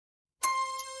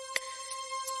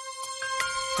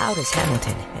How does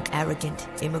Hamilton, an arrogant,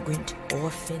 immigrant,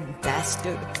 orphan,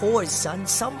 bastard, whore's son,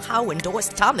 somehow endorse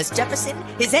Thomas Jefferson,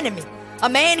 his enemy, a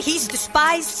man he's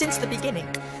despised since the beginning,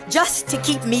 just to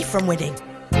keep me from winning?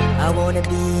 I wanna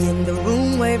be in the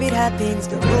room where it happens,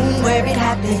 the room where it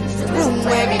happens, the room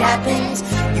where it happens.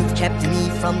 You've kept me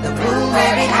from the room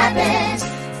where it happens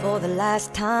for the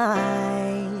last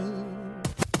time.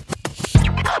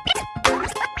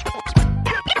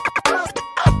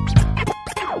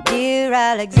 Dear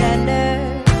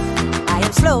Alexander, I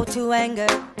am slow to anger,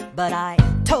 but I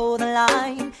toe the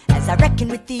line as I reckon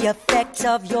with the effects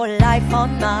of your life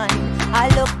on mine. I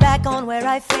look back on where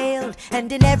I failed,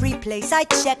 and in every place I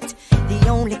checked, the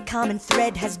only common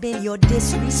thread has been your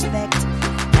disrespect.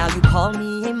 Now you call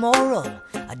me immoral,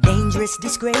 a dangerous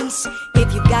disgrace.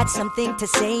 If you've got something to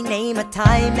say, name a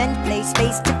time and place,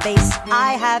 face to face.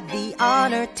 I have the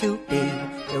honor to be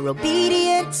your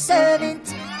obedient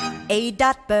servant, A.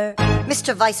 Burr.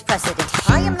 Mr. Vice President,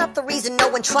 I am not the reason no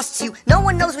one trusts you. No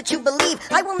one knows what you believe.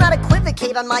 I will not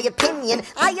equivocate on my opinion.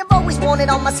 I have always worn it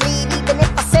on my sleeve. Even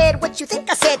if I said what you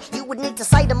think I said, you would need to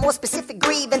cite a more specific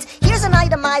grievance. Here's an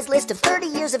itemized list of 30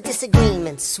 years of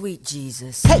disagreements. Sweet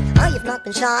Jesus. Hey, I have not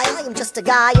been shy. I am just a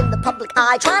guy in the public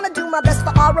eye, trying to do my best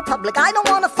for our republic. I don't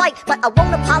want to fight, but I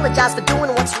won't apologize for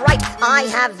doing what's right. I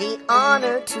have the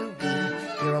honor to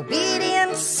be your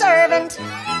obedient servant,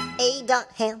 A.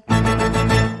 Ham.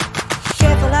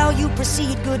 Careful how you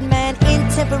proceed, good man.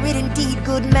 Intemperate indeed,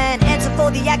 good man. Answer for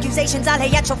the accusations I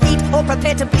lay at your feet, or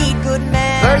prepare to bleed, good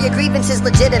man. Sir, your grievance is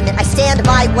legitimate. I stand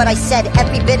by what I said,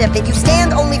 every bit of it. You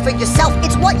stand only for yourself.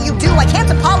 It's what you do. I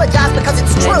can't apologize because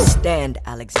it's true. Then stand,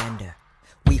 Alexander.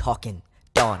 We hawking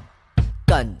dawn,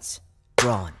 guns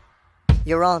drawn.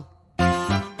 You're on.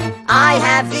 I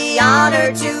have the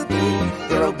honor to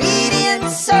be your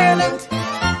obedient servant,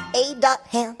 A.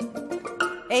 Ham.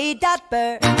 A.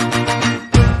 Burr.